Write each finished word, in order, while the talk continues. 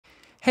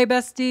Hey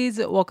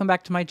besties, welcome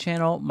back to my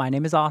channel. My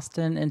name is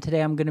Austin, and today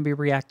I'm going to be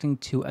reacting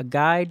to a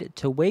guide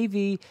to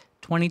WayV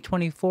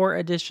 2024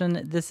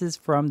 edition. This is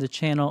from the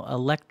channel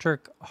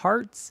Electric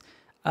Hearts.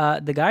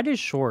 The guide is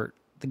short.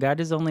 The guide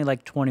is only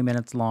like 20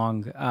 minutes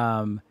long.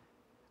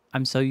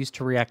 I'm so used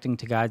to reacting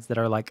to guides that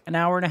are like an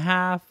hour and a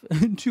half,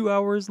 2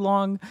 hours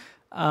long.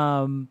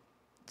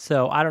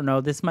 So I don't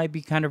know. This might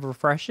be kind of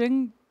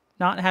refreshing,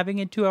 not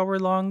having a 2 hour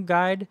long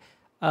guide.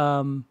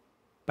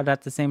 But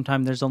at the same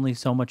time, there's only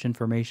so much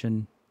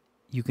information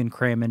you can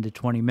cram into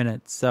 20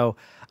 minutes. So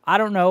I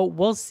don't know.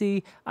 We'll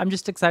see. I'm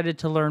just excited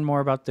to learn more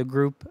about the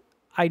group.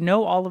 I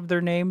know all of their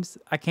names.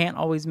 I can't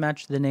always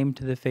match the name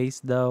to the face,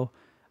 though.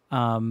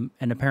 And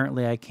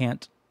apparently I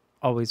can't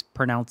always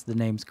pronounce the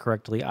names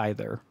correctly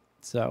either.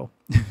 So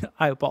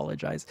I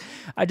apologize.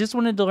 I just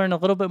wanted to learn a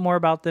little bit more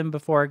about them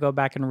before I go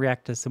back and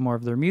react to some more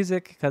of their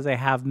music, because I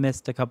have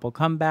missed a couple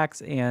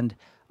comebacks and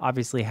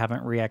obviously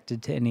haven't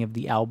reacted to any of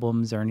the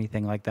albums or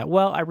anything like that.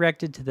 Well, I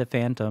reacted to the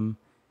Phantom,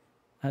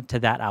 to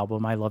that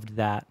album. I loved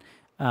that.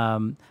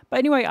 But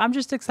anyway, I'm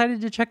just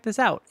excited to check this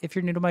out. If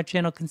you're new to my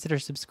channel, consider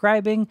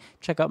subscribing.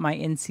 Check out my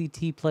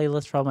NCT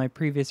playlist for all my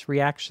previous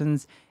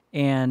reactions.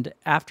 And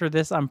after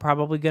this, I'm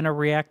probably going to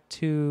react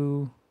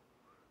to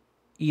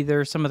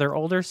either some of their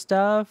older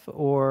stuff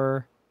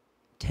or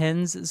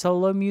Ten's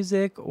solo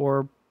music,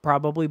 or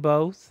probably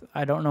both.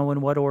 I don't know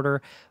in what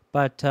order,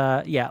 but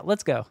yeah,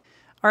 let's go.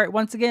 All right,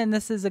 once again,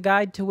 this is a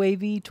guide to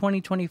WayV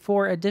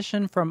 2024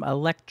 edition from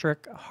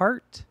Electric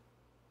Heart.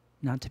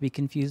 Not to be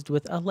confused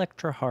with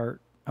Electra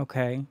Heart,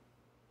 okay?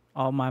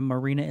 All my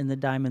Marina in the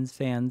Diamonds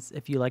fans,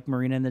 if you like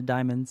Marina in the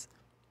Diamonds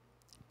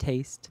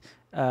taste,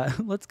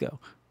 let's go.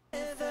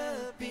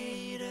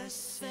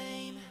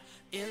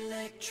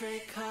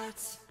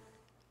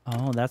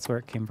 Oh, that's where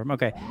it came from.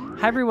 Okay.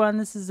 Hi, everyone.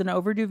 This is an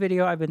overdue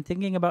video. I've been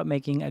thinking about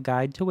making a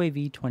guide to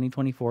WayV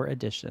 2024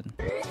 edition.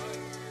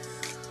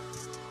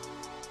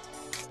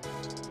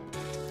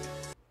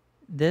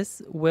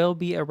 This will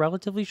be a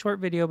relatively short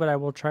video, but I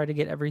will try to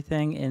get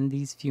everything in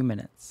these few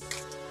minutes.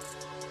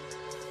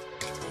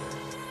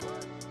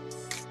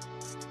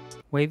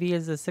 WayV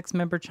is a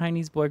 6-member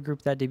Chinese boy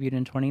group that debuted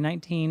in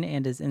 2019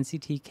 and is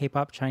NCT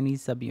K-pop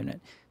Chinese subunit.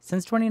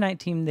 Since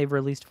 2019, they've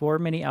released 4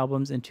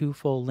 mini-albums and 2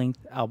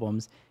 full-length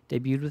albums,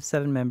 debuted with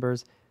 7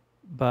 members,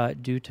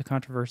 but due to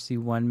controversy,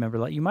 1 member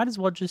left. You might as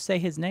well just say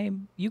his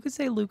name. You could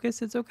say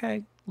Lucas, it's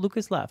okay.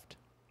 Lucas left.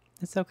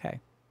 It's okay.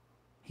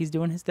 He's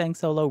doing his thing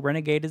solo.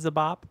 Renegade is a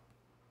bop.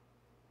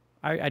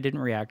 I didn't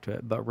react to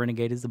it, but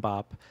Renegade is a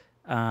bop.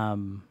 I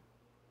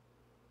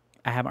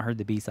haven't heard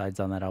the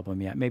B-sides on that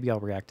album yet. Maybe I'll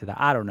react to that.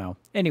 I don't know.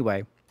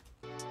 Anyway.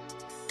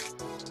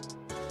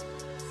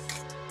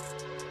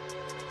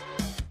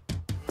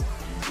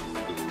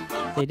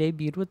 They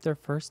debuted with their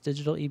first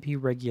digital EP,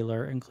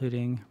 Regular,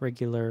 including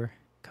Regular,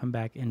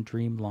 Comeback, and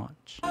Dream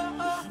Launch.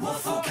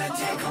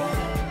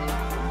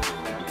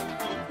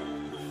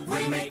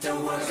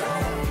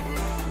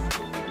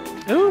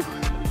 Ooh.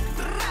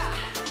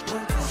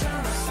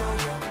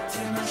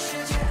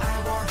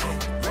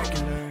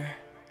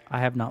 I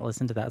have not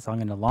listened to that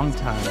song in a long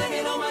time.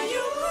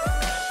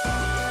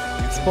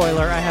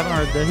 Spoiler, I haven't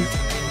heard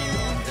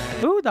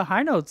this. Ooh, the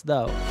high notes,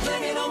 though.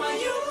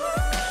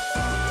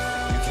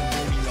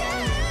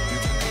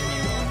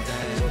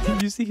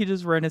 Did you see he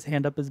just ran his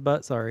hand up his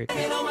butt? Sorry.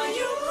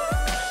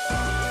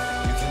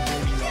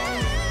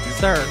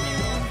 Sir.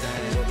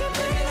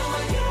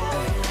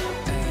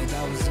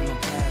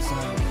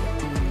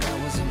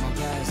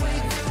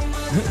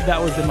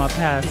 That was in my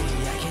past.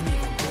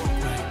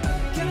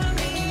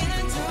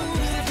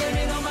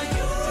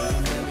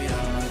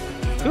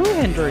 Ooh,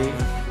 Hendry.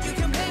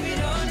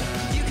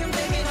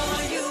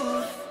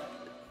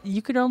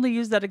 You could only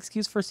use that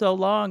excuse for so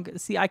long.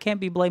 See, I can't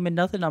be blaming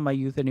nothing on my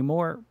youth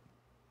anymore.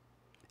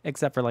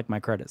 Except for like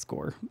my credit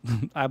score.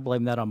 I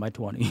blame that on my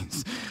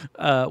 20s.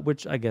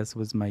 Which I guess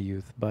was my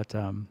youth. But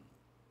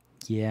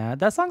yeah,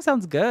 that song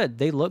sounds good.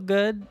 They look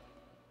good.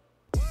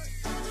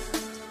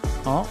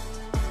 Oh.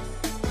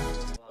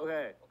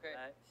 Okay.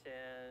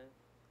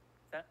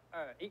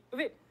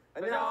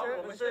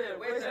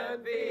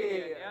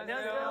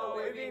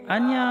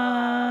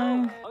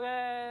 안녕.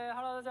 Okay,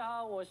 hello, 大家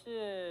好，我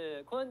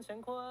是坤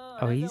陈坤。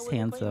 Oh, he's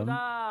handsome.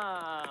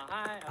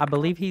 I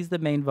believe he's the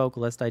main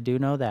vocalist. I do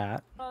know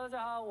that. Hello, 大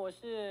家好，我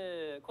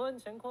是坤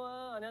陈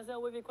坤。안녕하세요,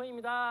 WayV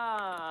쿤입니다.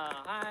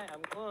 Hi,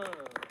 I'm Kun.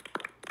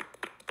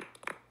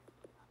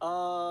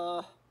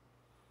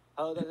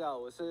 Hello, 大家好，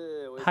我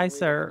是 Hi,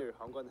 sir.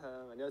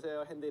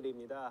 안녕하세요,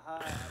 핸들입니다.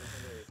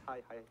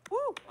 Hi.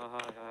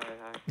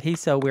 He's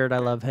so weird. I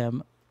love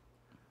him.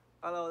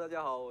 Hello, 大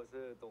家好，我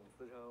是董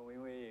思成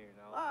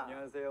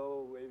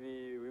Win。안녕하세요,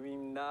 WayV。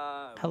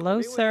 Hello,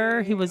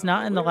 sir. He was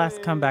not in the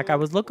last comeback. I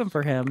was looking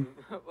for him.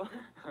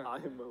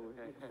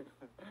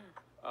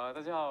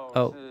 大家好，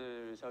 Oh. 我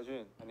是肖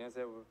俊。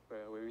안녕하세요,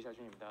 WayV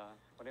샤준입니다.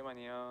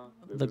 오랜만이에요.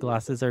 The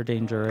glasses are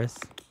dangerous.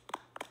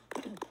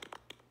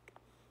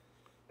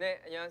 네,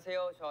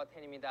 안녕하세요. 저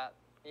텐입니다.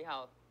 你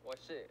好，我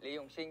是李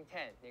永新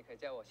Ten， 你可以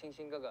叫我星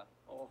星哥哥。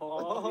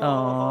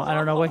 Oh, I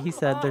don't know what he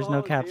said. There's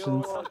no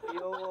captions.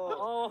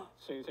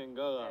 星星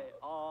哥哥。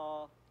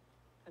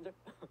看这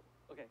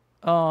，OK。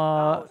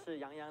 Aw, 我是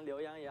杨洋刘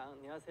洋洋，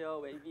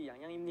안녕하세요 WayV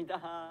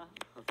양양입니다.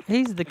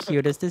 he's the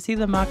cutest. Is he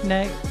the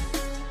maknae?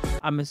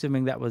 I'm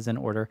assuming that was in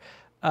order.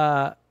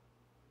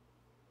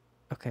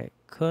 Okay.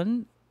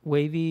 Kun,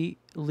 WayV,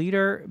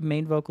 leader,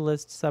 main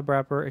vocalist,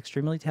 sub-rapper,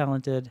 extremely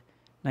talented,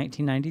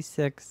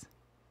 1996,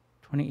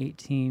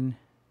 2018.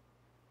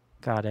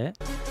 Got it.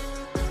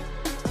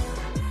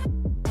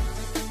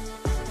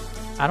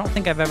 I don't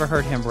think I've ever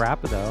heard him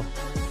rap, though.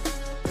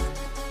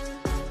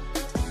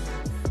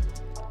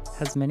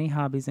 Has many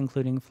hobbies,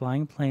 including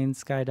flying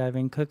planes,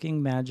 skydiving,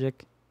 cooking,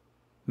 magic.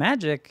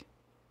 Magic?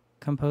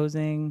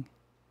 Composing.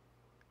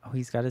 Oh,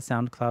 he's got a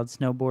SoundCloud,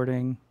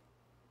 snowboarding.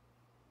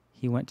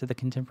 He went to the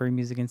Contemporary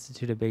Music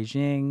Institute of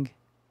Beijing.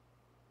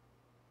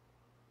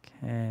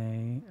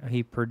 Okay.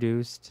 He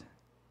produced.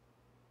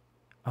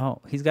 Oh,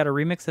 he's got a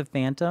remix of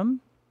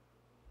Phantom.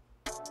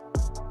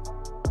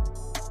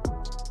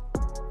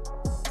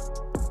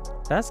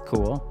 That's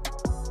cool.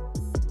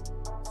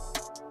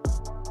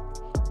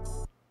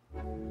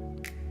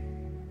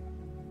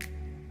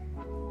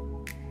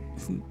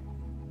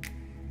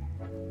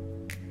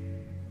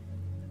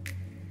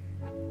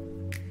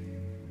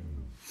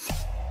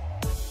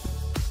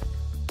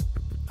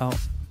 Oh.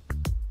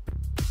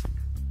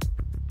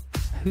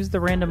 Who's the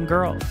random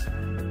girl?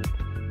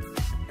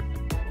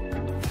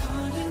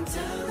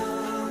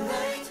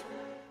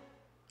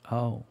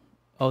 Oh.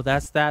 Oh,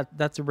 that's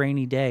a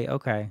rainy day.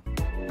 Okay.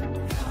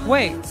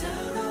 Wait.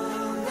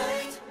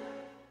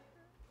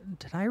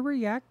 Did I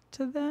react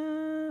to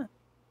that?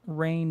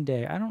 Rain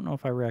Day. I don't know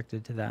if I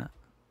reacted to that.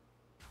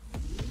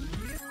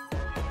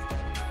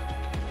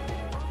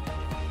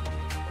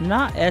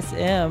 Not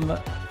SM.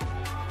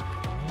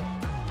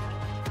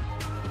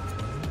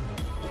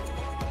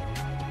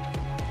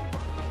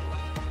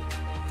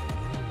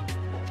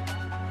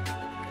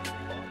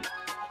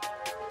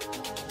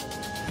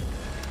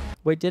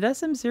 Wait, did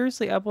SM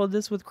seriously upload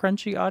this with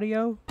crunchy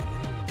audio?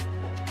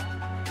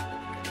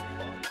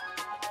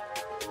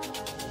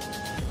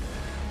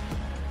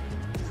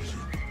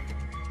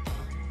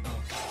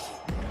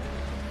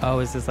 Oh,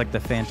 is this like the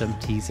Phantom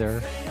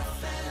teaser?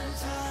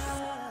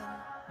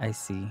 I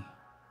see.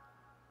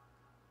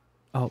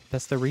 Oh,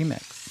 that's the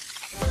remix.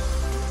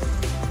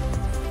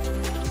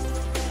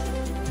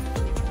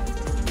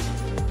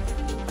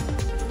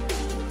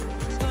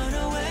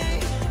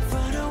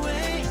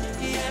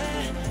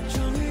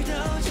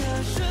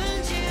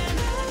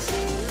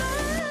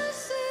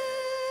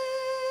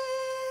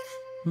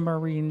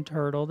 Marine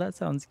turtle, that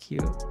sounds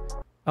cute.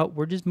 Oh,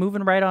 we're just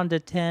moving right on to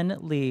 10.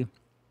 Lee,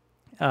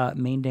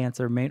 main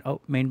dancer,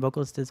 main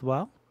vocalist as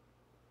well.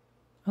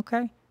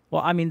 Okay.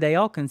 Well, I mean, they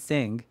all can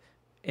sing,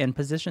 and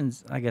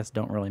positions, I guess,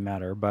 don't really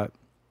matter, but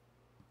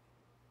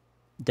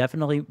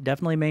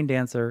definitely main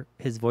dancer.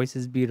 His voice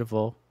is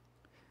beautiful.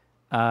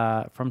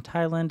 From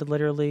Thailand,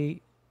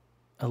 literally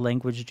a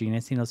language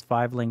genius. He knows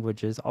 5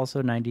 languages.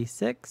 Also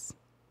 96.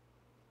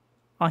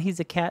 Oh, he's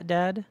a cat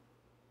dad.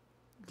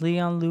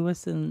 Leon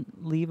Lewis and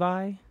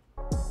Levi.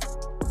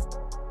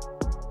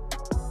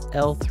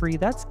 L3,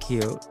 that's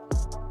cute.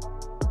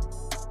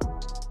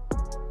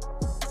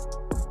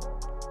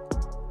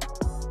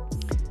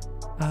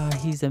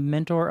 He's a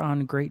mentor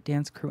on Great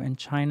Dance Crew in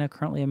China.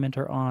 Currently a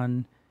mentor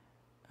on...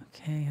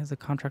 Okay, has a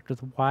contract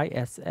with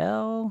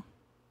YSL.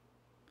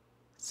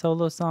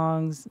 Solo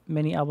songs.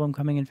 Mini album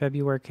coming in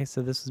February. Okay,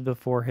 so this was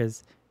before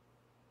his...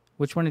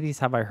 Which one of these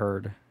have I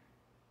heard?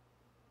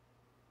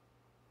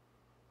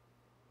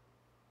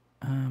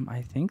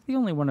 I think the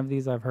only one of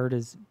these I've heard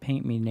is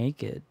Paint Me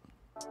Naked.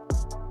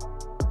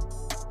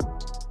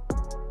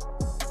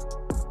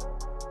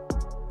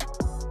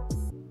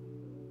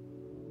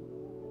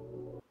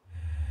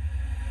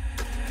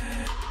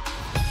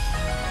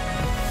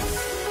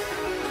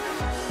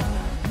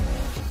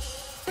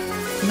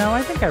 No,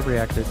 I think I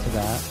reacted to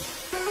that.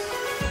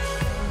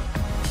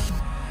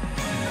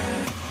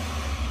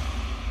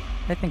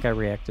 I think I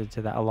reacted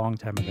to that a long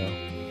time ago.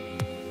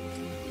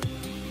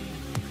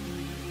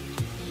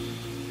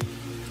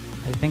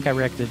 I think I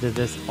reacted to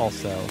this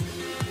also.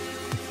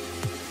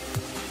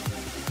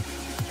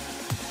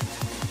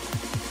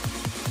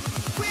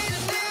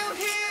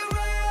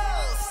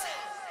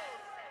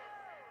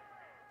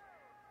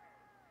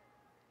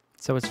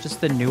 So it's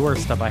just the newer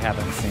stuff I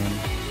haven't seen.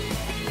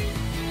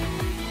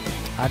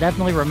 I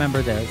definitely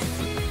remember this.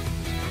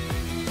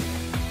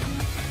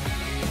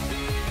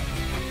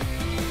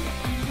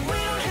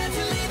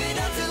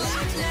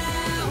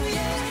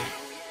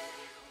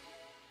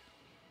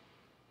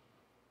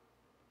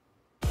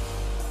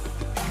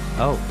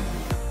 Oh.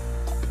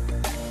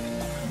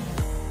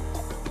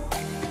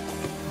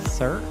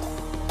 Sir?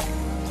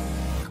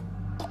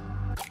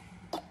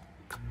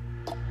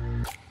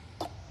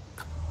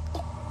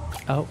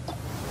 Oh.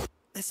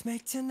 Let's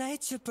make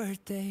tonight your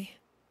birthday.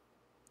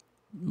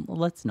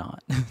 Let's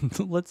not.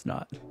 Let's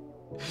not.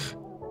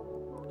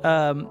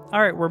 All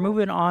right, we're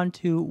moving on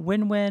to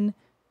Win-Win,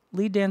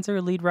 lead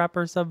dancer, lead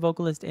rapper,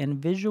 sub-vocalist, and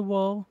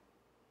visual.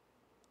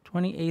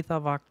 28th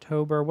of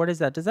October. What is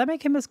that? Does that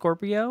make him a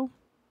Scorpio?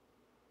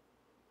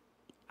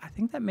 I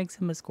think that makes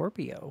him a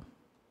Scorpio.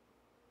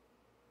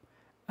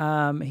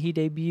 He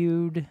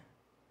debuted,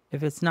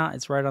 if it's not,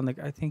 it's right on the,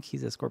 I think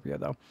he's a Scorpio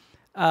though.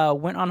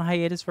 Went on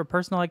hiatus for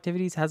personal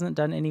activities, hasn't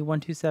done any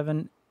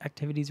 127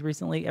 activities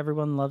recently.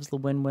 Everyone loves the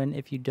win-win.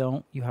 If you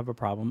don't, you have a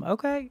problem.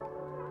 Okay.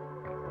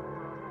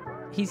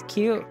 He's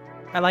cute.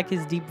 I like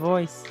his deep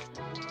voice.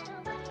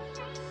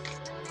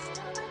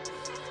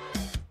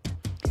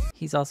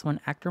 He's also an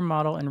actor,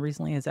 model, and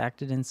recently has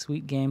acted in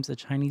Sweet Games, a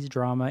Chinese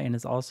drama, and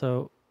is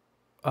also...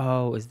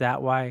 Oh, is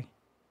that why?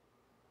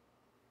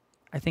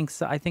 I think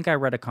so. I think I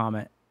read a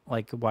comment,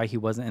 like, why he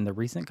wasn't in the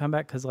recent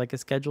comeback, because, like, a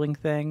scheduling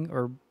thing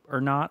or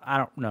not. I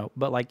don't know.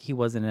 But, like, he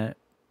wasn't in it,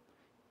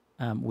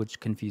 which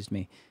confused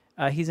me.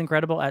 He's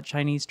incredible at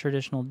Chinese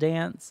traditional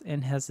dance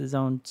and has his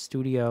own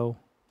studio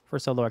for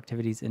solo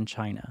activities in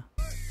China.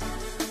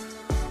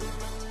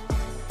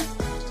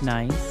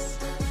 Nice.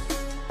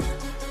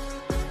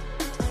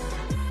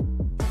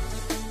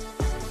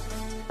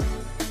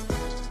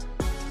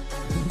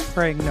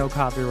 Praying no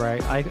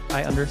copyright.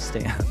 I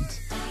understand.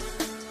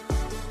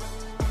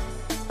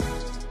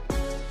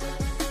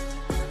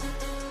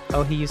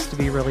 Oh, he used to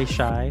be really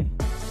shy?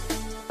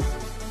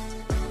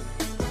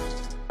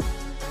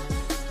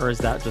 Or is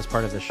that just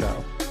part of the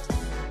show?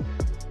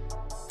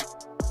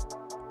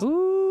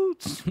 Ooh.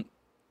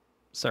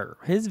 Sir,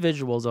 his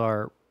visuals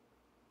are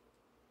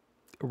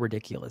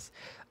ridiculous.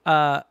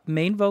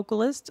 Main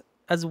vocalist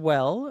as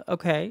well.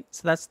 Okay,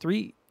 so that's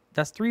three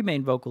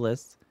main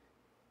vocalists.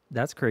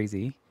 That's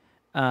crazy.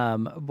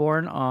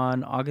 Born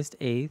on August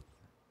 8th.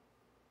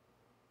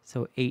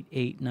 So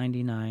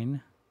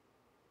 8/8/99.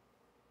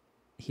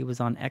 He was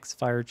on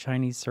X-Fire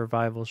Chinese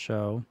survival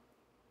show.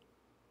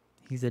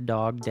 He's a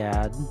dog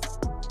dad.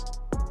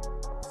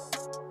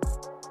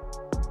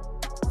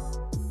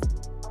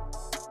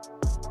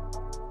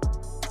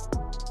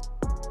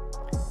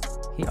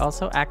 He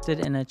also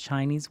acted in a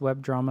Chinese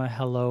web drama,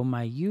 Hello,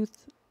 My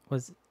Youth,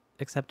 was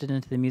accepted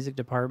into the music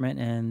department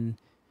in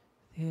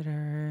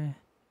theater.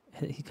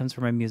 He comes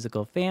from a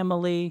musical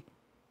family.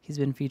 He's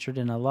been featured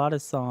in a lot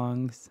of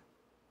songs,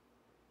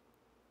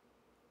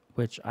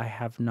 which I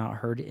have not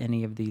heard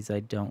any of these, I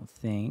don't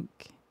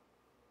think.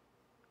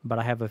 But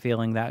I have a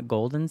feeling that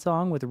Golden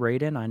song with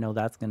Raiden, I know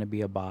that's going to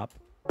be a bop.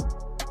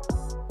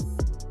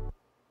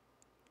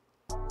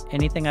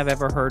 Anything I've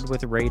ever heard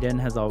with Raiden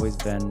has always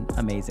been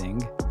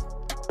amazing.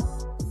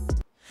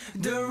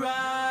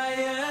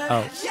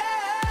 Oh,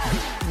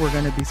 we're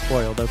going to be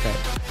spoiled, okay.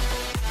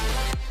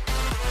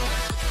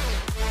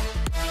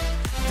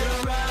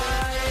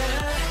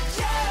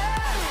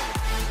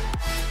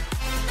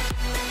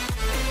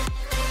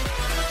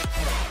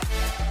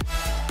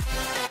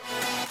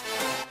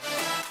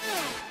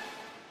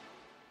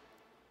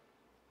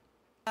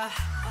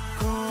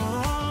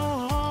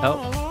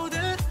 Oh.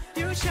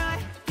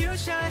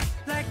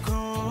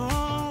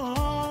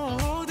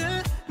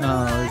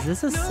 Oh, is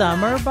this a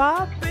summer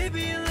bop?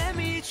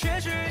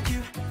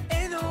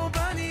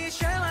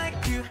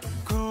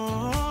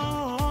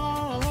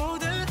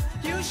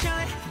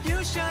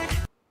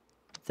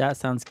 That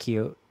sounds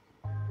cute.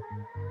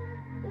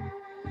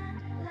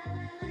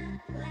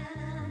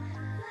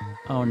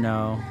 Oh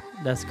no,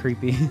 that's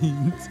creepy.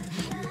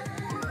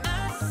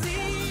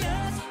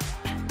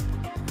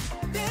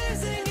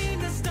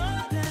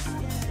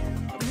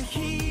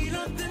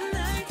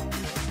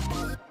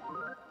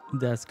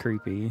 That's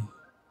creepy.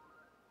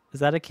 Is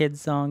that a kid's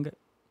song?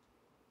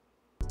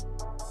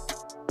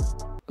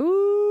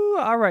 Ooh,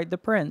 all right, The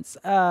Prince.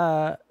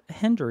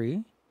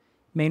 Hendry,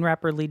 main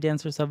rapper, lead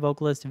dancer,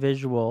 sub-vocalist,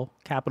 visual,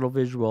 capital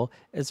visual,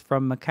 is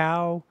from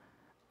Macau.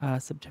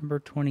 September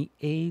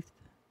 28th.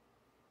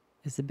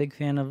 Is a big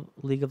fan of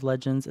League of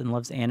Legends and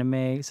loves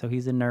anime, so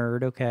he's a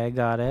nerd. Okay,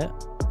 got it.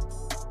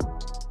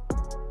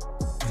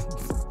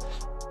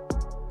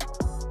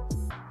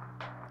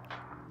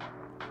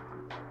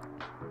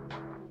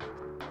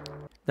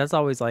 That's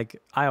always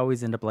like, I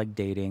always end up like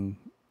dating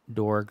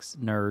dorks,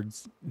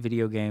 nerds,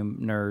 video game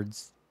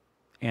nerds,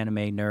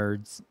 anime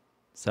nerds.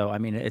 So, I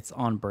mean, it's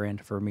on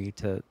brand for me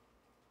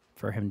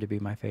for him to be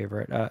my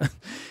favorite.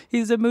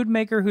 He's a mood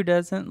maker who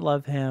doesn't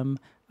love him.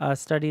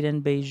 Studied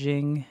in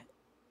Beijing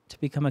to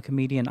become a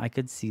comedian. I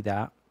could see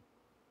that.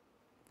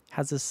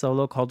 Has a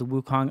solo called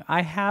Wukong.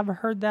 I have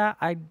heard that.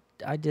 I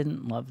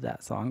didn't love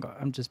that song.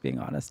 I'm just being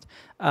honest.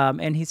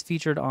 And he's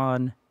featured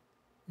on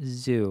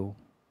Zoo.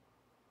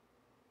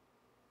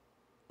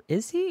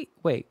 Is he?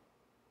 Wait.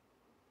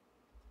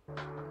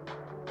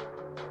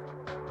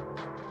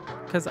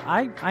 Because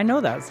I know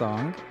that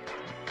song.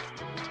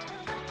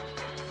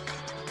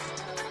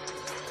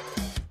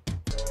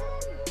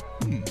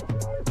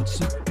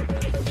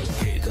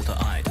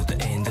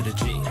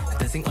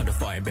 Dancing on the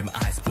fire, but my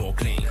eyes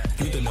sparkling.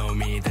 You don't know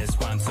me, that's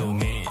why I'm so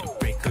mean.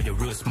 Break all your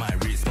rules, my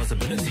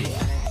responsibility.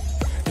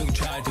 Don't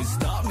try to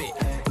stop me.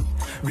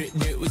 Read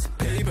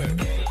newspaper.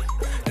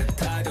 The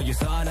title you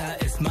saw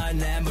that is my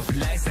name, but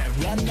relax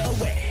and run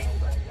away.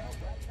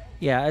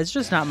 Yeah, it's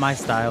just not my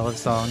style of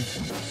song.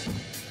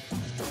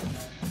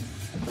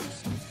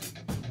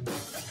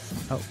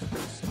 Oh.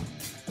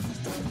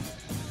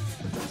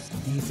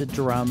 He's a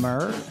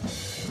drummer.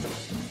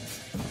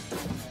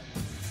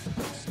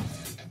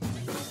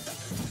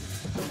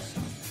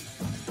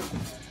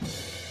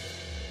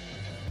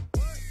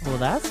 Well,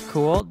 that's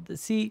cool.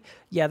 See,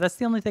 yeah, that's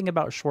the only thing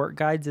about short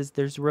guides is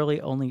there's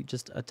really only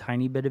just a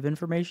tiny bit of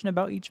information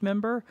about each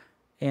member.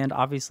 And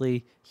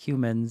obviously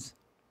humans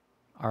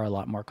are a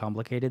lot more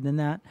complicated than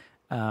that.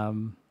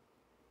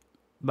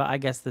 But I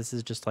guess this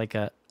is just like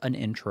an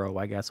intro,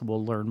 I guess.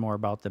 We'll learn more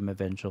about them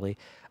eventually.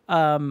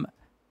 I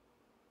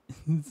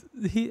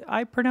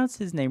pronounced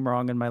his name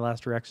wrong in my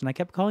last reaction. I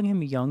kept calling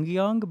him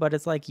Young, but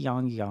it's like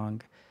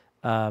Yang,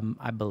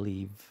 I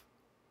believe.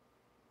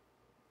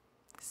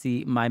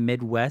 See, my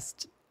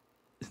Midwest,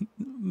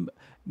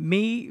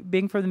 me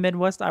being from the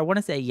Midwest, I want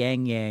to say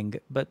Yang,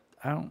 but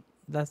I don't,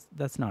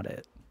 that's not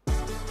it.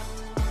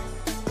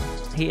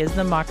 He is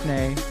the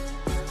maknae.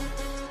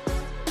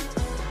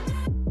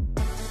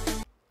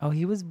 Oh,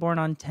 he was born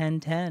on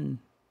 10/10,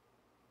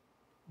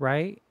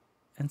 right?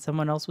 And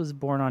someone else was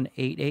born on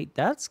 8/8.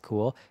 That's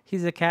cool.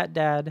 He's a cat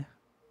dad.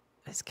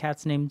 His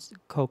cat's name's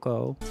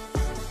Coco.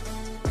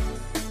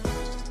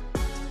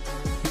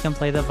 He can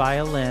play the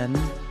violin.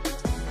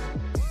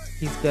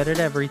 He's good at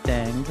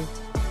everything.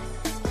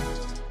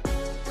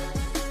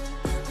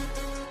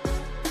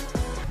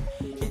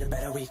 In a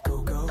better week,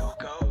 go.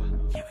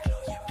 Here we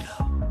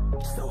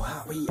go. So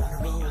hot, we on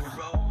a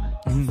roll.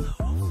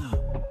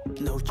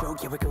 No joke,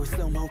 here we go,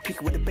 slow-mo, kick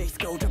it with the bass,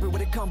 go, drop it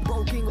with a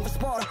combo, king of a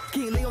Sparta,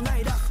 King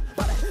Leonidas,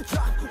 but I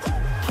drop,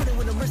 hit it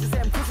with the mercy,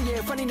 Sam, crazy,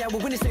 yeah, funny now, we're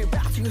winning, so you're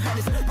back to your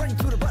highness, running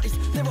through the bodies,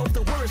 never off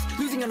the worst,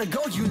 losing on the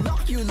go, you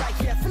knock, you like,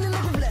 yeah, feeling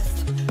like we're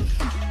blessed,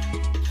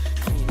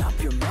 clean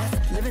up your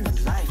mess, living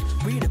the life,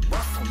 read a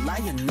book, so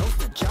lion knows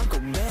the jungle,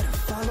 better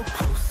follow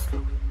close.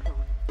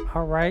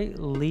 All right,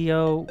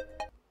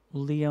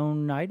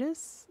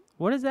 Leonidas?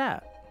 What is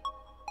that?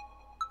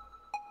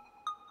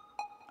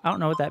 I don't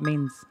know what that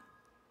means.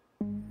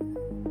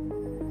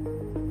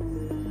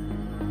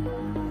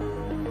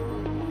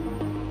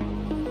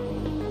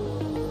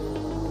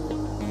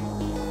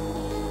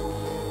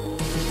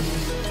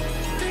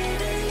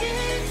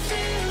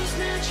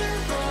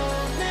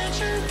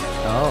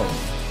 Oh.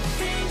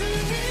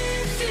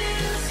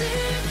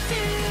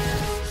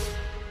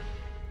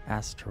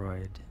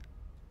 Asteroid.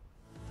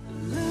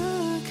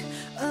 Look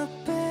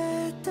up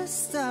at the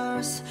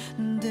stars,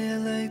 they're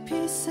like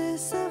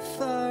pieces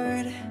of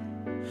art,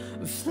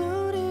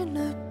 floating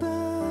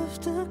above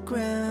the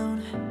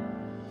ground.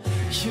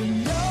 You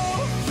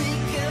know we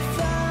can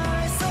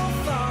fly so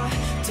far,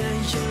 the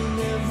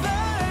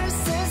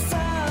universe is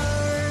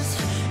ours,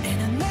 and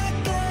I'm not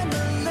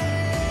gonna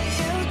let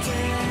you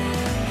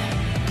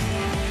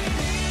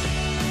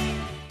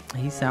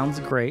down. He sounds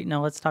great.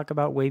 Now let's talk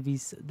about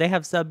WayV's. They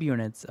have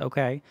subunits,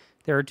 okay?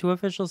 There are 2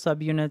 official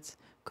subunits,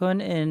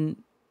 Kun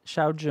and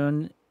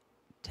Xiaojun,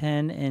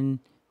 Ten and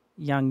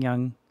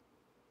Yang.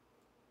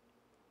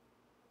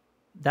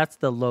 That's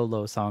the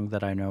Lolo song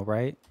that I know,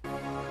 right?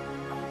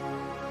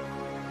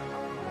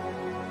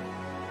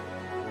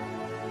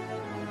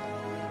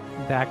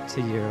 Back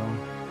to you.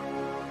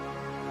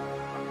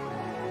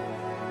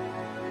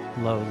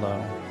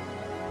 Lolo.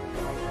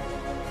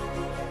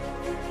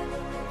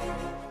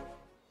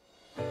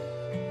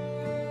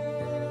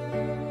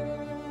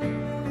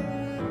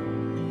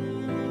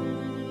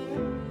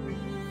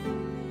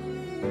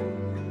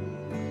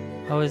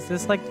 Oh, is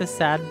this like the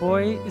sad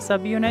boy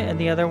subunit and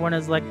the other one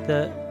is like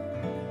the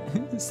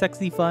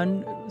sexy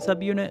fun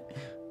subunit?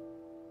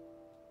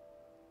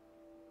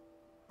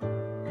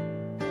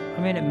 I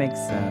mean, it makes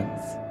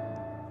sense.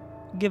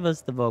 Give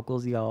us the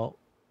vocals, y'all.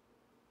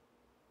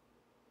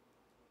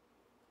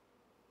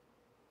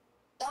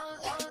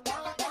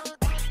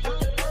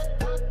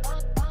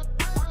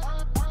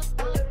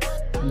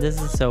 This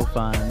is so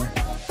fun.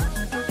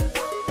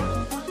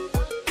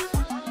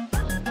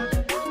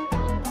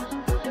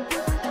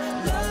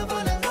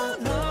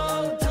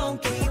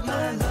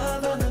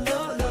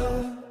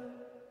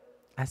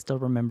 I still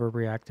remember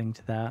reacting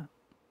to that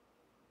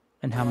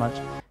and how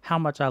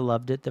much I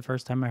loved it the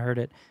first time I heard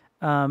it.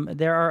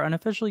 There are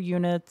unofficial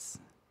units.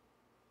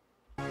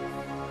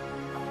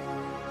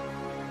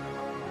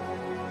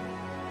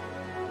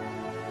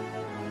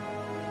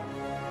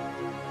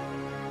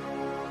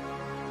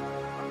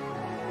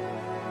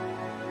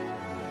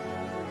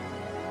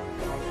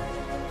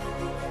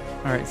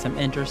 All right, some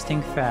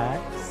interesting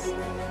facts.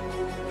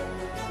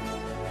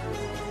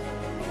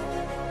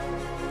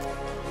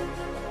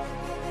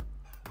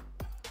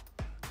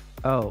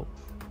 Oh,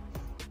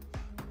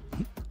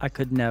 I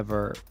could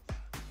never.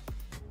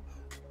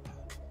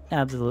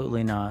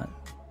 Absolutely not.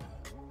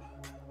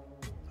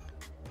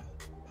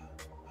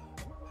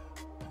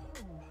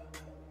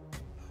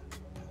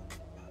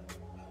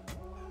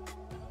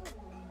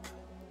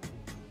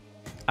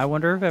 I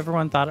wonder if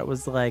everyone thought it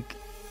was like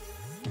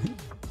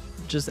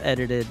just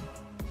edited.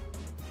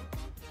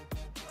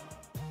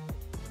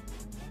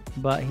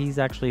 But he's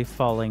actually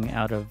falling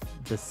out of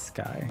the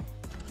sky.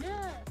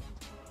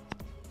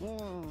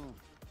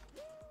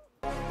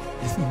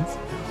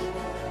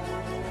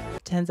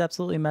 Ten's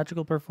absolutely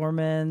magical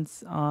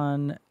performance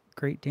on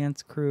Great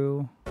dance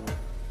crew.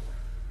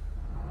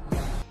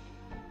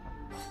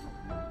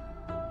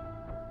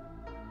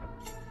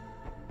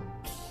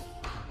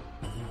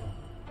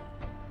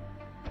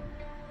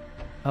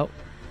 Oh.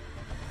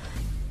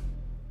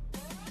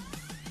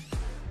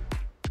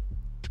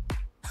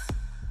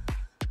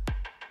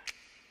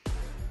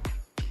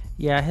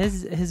 Yeah,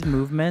 his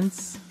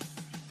movements.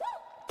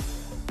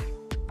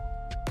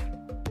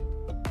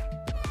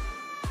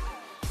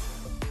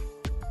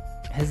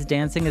 His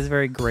dancing is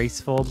very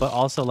graceful, but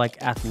also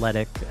like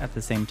athletic at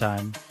the same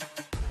time.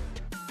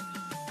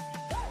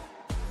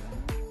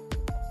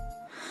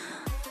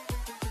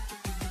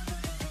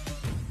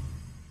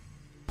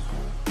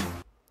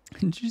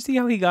 Did you see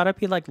how he got up?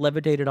 He like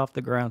levitated off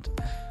the ground.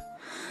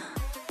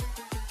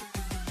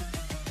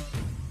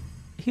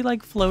 He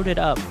like floated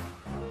up.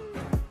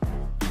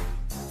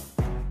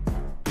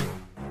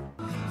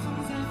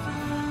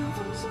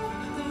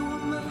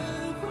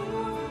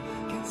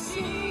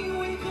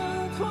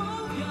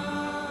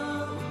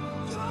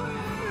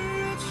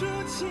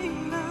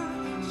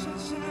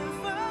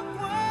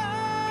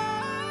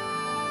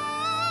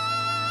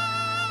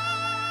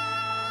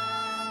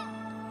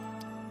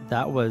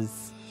 That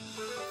was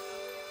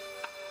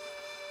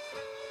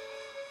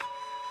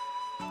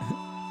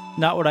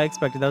not what I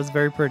expected. That was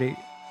very pretty.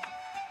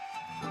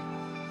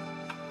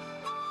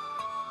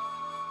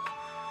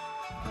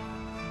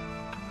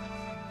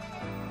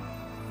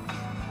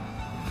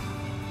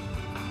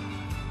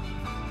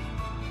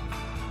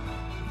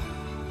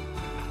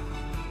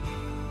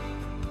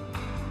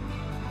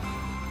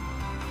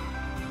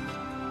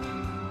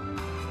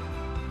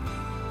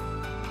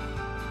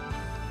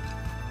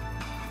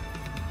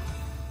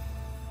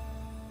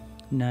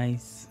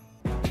 Nice.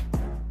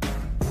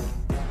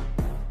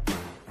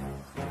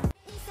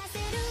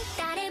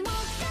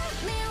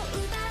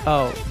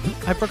 Oh,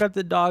 I forgot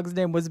the dog's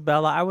name was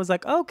Bella. I was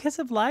like, oh, Kiss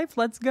of Life,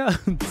 let's go.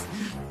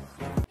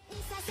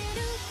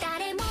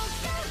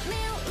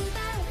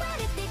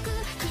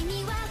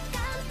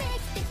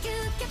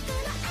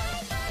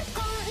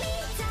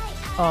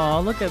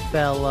 Oh, look at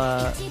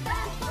Bella.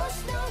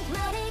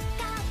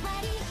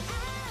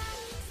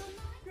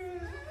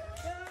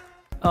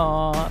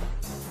 Aw.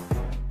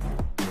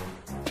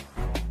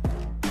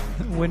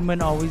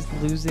 Win-Win always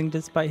losing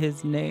despite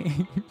his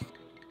name.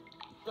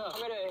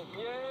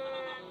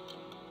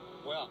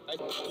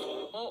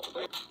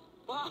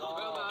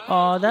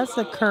 Oh, that's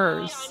a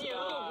curse.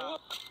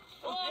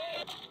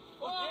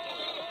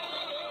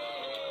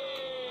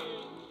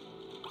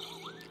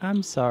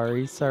 I'm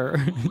sorry, sir.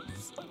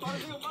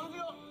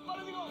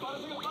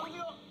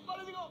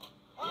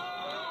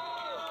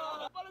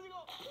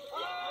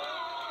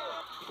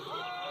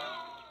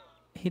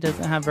 He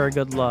doesn't have very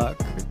good luck.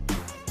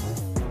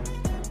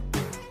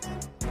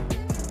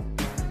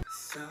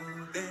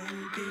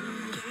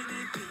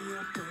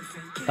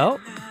 Oh.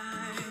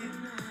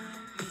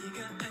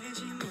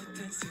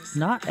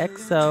 Not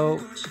EXO,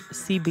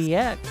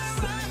 CBX.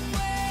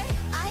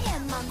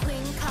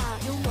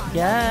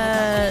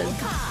 Yes.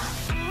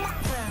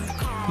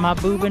 My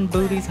boobin'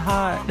 booty's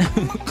hot.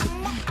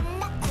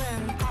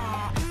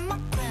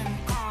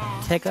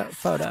 Take a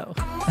photo.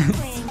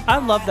 I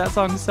love that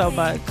song so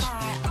much.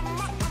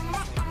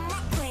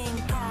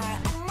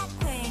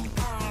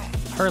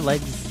 Her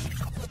legs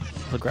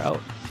look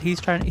out.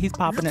 He's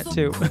popping it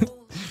too.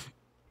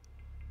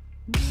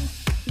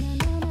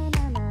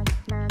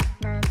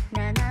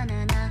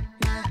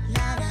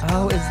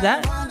 Oh, is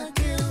that?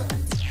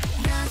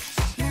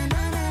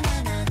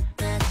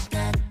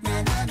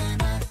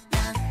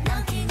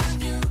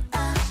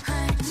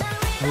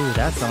 Ooh,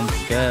 that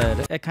sounds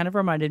good. It kind of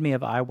reminded me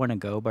of I Wanna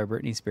Go by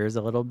Britney Spears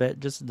a little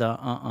bit, just the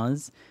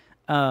uh-uhs.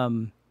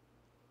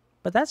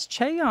 But that's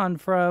Cheon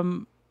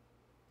from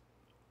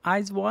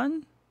Eyes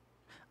One.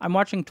 I'm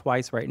watching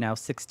twice right now,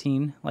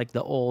 16, like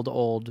the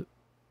old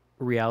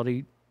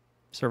reality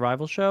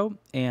survival show,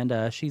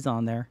 and she's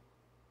on there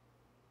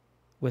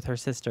with her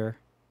sister.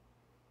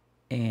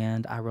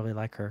 And I really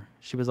like her.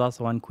 She was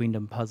also on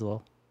Queendom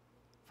Puzzle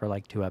for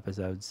like 2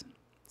 episodes.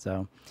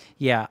 So,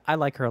 yeah, I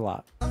like her a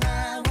lot.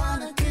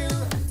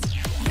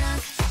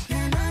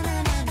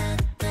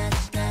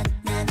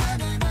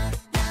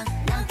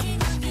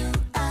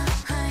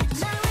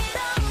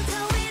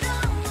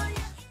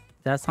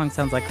 That song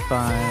sounds like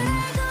fun.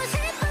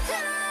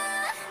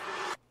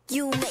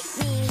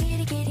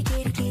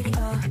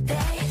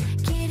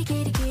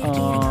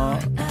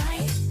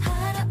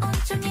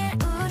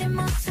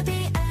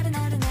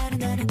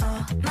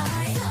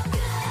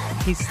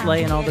 He's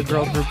slaying all the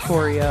girl group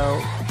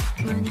choreo.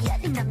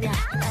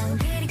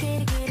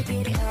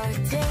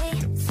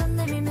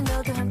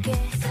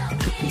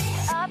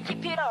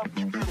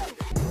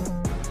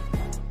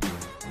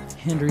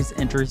 Henry's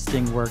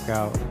interesting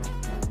workout.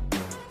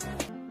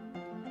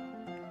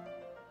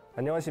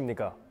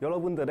 안녕하십니까.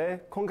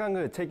 여러분들의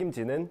건강을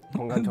책임지는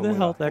건강 The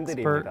health 전문가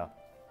expert. 핸들입니다.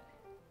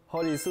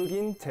 허리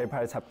숙인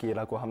제발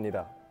잡기라고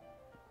합니다.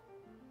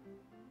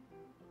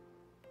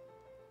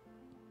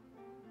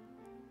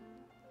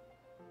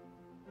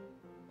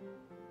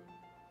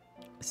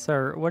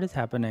 Sir, what is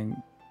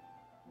happening?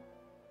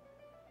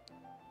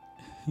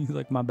 He's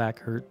like, my back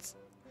hurts.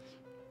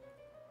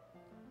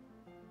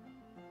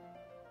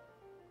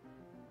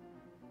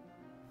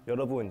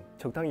 여러분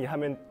적당히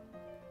하면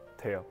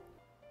돼요.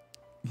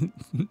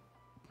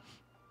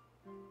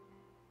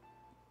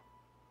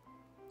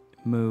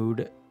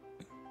 Mood.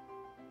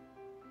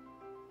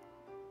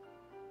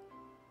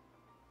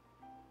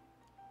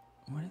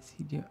 What does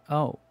he do?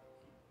 Oh.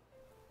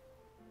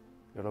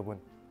 여러분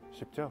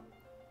쉽죠?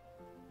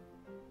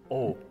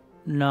 5,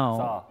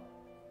 No.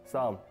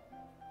 4,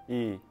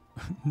 3,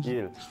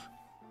 2, 1.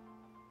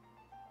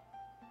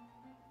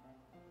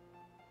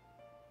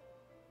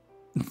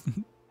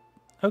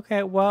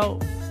 Okay,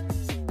 well,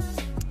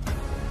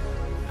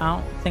 I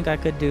don't think I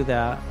could do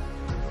that.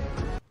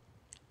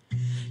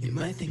 You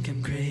might think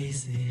I'm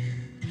crazy,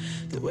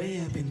 the way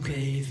I've been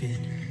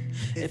craving.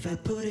 If I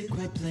put it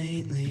quite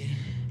plainly,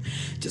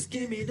 just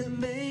give me the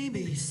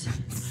babies.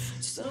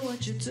 So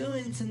what you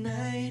doing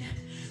tonight?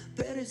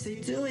 Better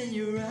say doing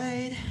you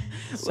right.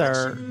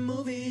 Sir. Watching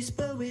movies,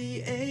 but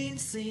we ain't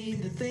seen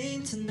the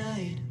thing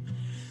tonight.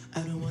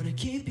 I don't wanna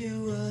keep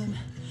you up,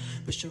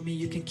 but show me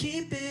you can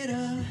keep it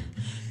up.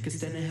 Cause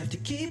then I have to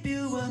keep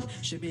you up.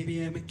 So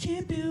maybe I'ma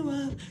keep you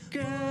up,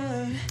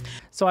 girl.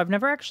 So I've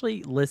never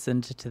actually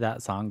listened to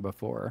that song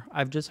before.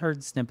 I've just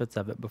heard snippets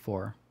of it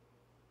before.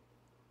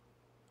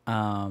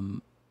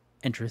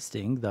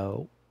 Interesting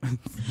though.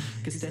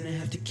 Cause then I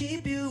have to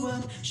keep you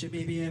up. So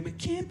maybe I'ma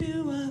keep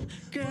you up,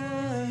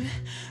 girl.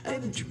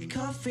 I've been drinking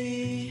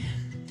coffee,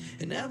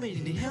 and I'm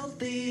eating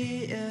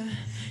healthy, yeah.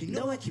 You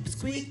know I keep it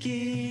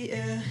squeaky,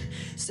 yeah.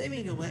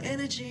 Saving all my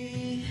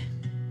energy.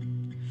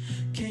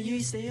 Can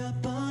you stay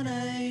up all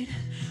night?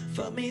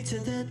 Fuck me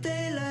till the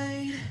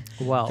daylight.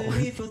 Well.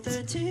 34,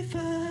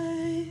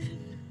 35.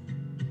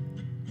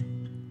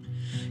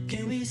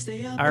 Can we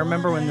stay up I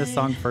remember all when this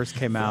song night? first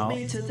came Fuck out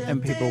me till the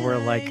and people were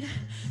like daylight.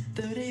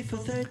 34,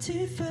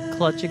 35.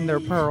 clutching their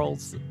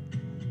pearls.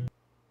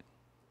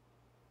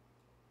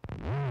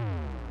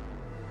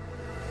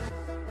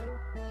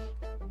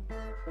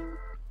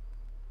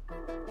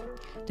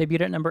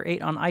 Debuted at number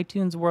 8 on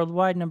iTunes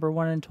worldwide, number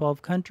 1 in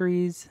 12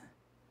 countries.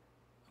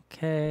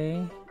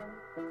 Okay.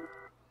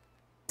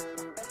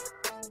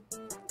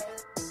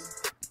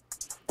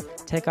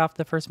 Take Off,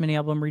 the first mini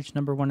album, reached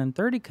number 1 in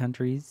 30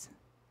 countries.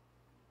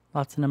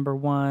 Lots of number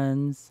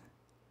 1s.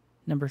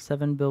 Number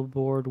 7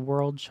 Billboard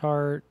World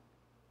Chart.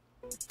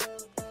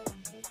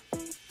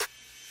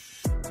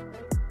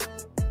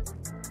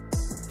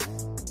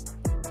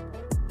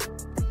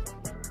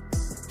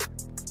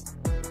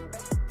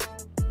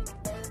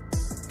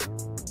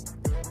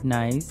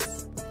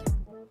 Nice.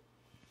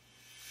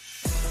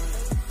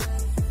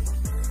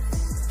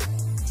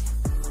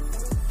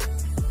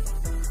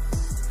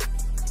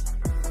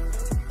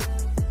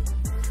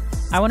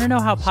 I want to know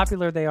how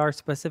popular they are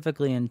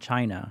specifically in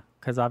China,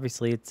 because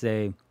obviously it's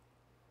a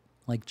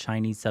like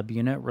Chinese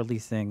subunit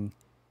releasing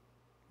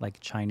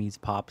like Chinese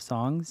pop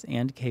songs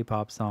and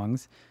K-pop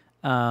songs,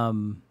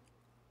 and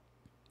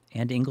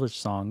English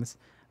songs.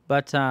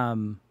 But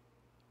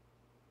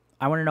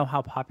I want to know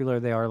how popular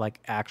they are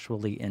like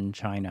actually in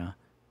China.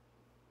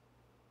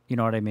 You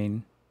know what I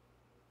mean?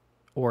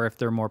 Or if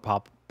they're more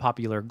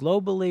popular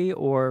globally,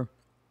 or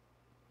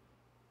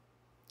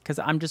because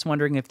I'm just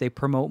wondering if they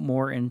promote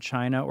more in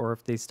China or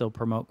if they still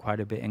promote quite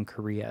a bit in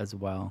Korea as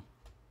well.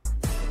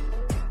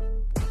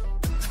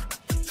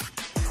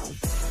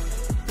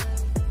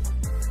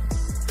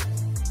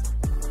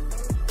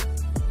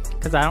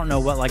 Because I don't know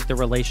what like the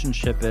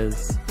relationship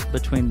is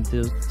between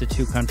the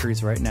two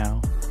countries right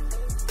now.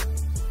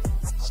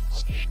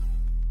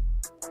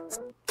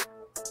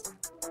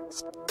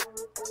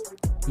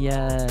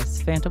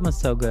 Yes, Phantom was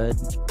so good.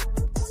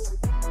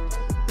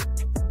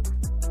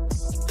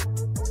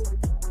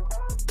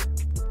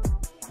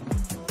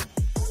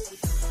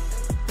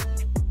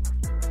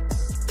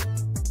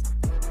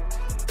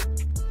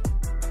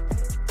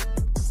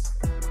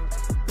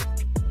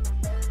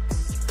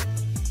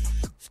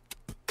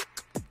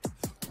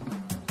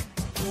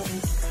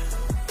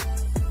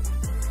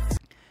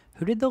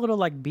 Who did the little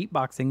like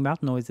beatboxing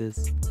mouth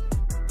noises?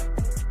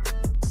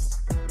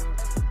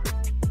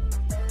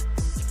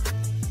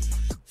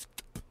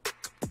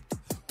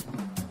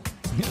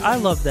 I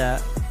love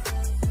that.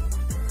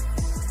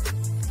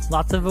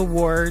 Lots of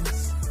awards.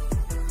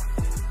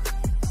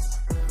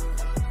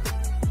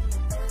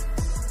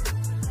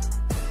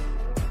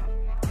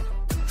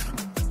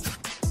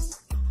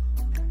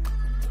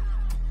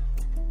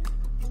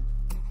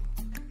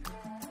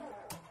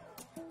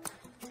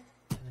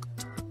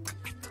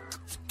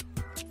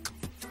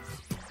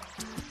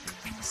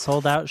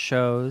 Sold out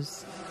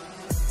shows.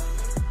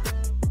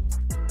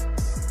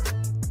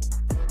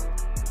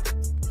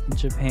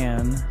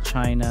 Japan,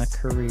 China,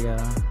 Korea.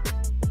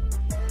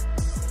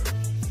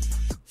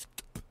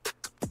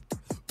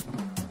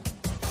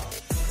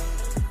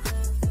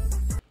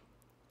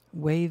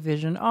 WayV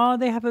Vision. Oh,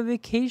 they have a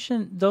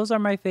vacation. Those are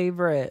my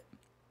favorite.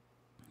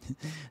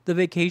 The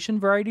vacation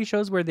variety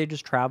shows where they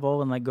just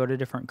travel and like go to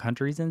different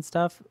countries and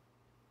stuff.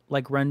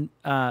 Like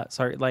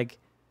like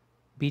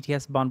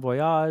BTS Bon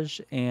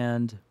Voyage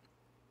and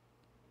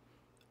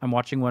I'm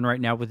watching one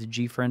right now with a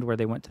G friend where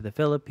they went to the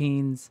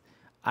Philippines.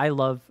 I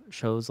love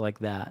shows like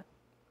that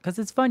because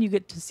it's fun. You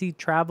get to see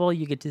travel,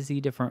 you get to see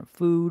different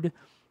food,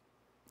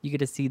 you get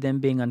to see them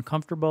being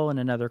uncomfortable in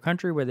another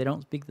country where they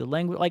don't speak the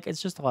language. Like,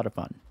 it's just a lot of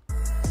fun.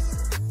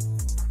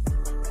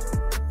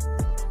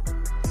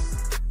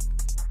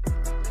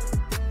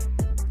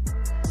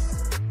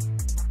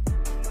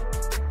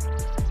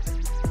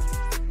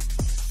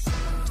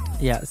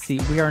 Yeah, see,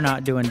 we are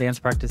not doing dance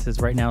practices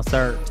right now,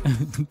 sir.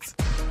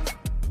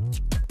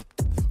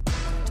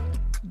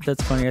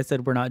 That's funny. I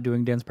said we're not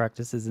doing dance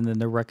practices, and then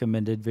the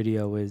recommended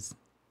video is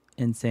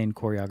insane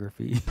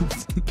choreography.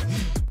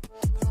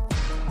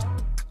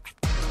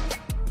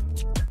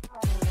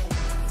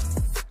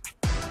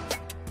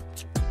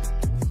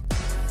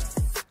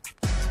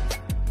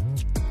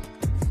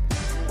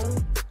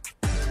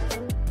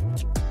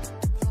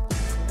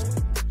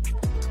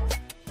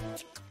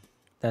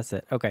 That's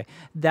it. Okay.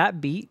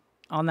 That beat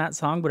on that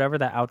song, whatever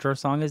that outro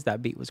song is,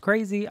 that beat was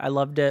crazy. I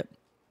loved it.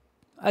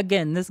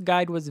 Again, this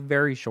guide was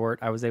very short.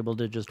 I was able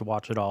to just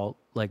watch it all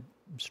like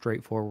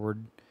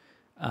straightforward,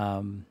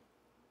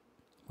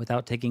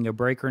 without taking a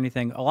break or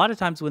anything. A lot of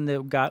times when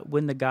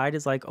the guide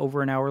is like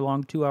over an hour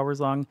long, 2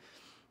 hours long,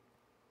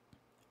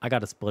 I got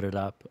to split it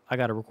up. I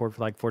got to record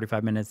for like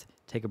 45 minutes,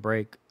 take a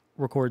break,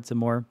 record some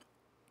more.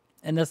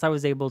 And this I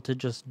was able to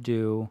just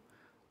do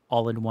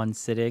all in one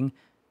sitting.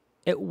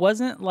 It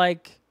wasn't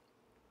like,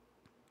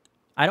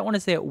 I don't want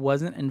to say it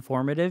wasn't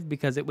informative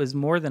because it was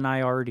more than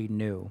I already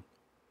knew,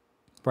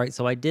 right?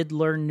 So I did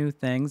learn new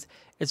things.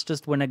 It's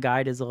just when a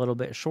guide is a little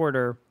bit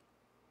shorter,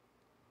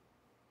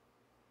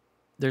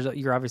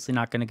 you're obviously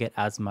not going to get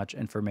as much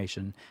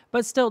information.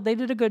 But still, they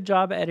did a good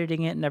job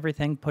editing it and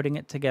everything, putting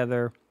it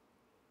together.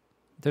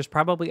 There's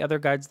probably other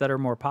guides that are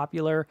more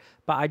popular,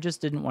 but I just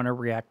didn't want to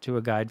react to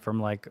a guide from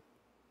like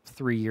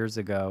 3 years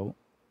ago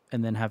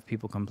and then have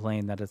people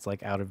complain that it's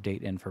like out of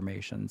date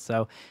information.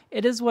 So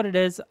it is what it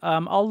is.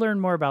 I'll learn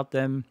more about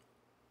them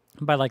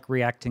by like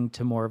reacting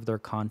to more of their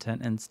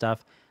content and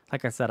stuff.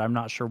 Like I said, I'm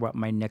not sure what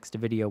my next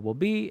video will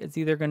be. It's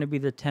either going to be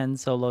the 10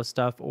 solo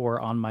stuff or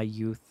on my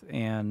youth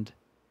and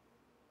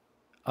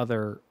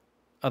other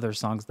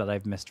songs that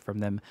I've missed from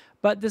them.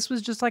 But this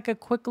was just like a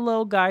quick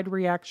little guide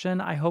reaction.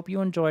 I hope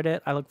you enjoyed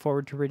it. I look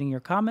forward to reading your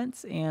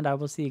comments, and I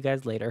will see you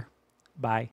guys later. Bye.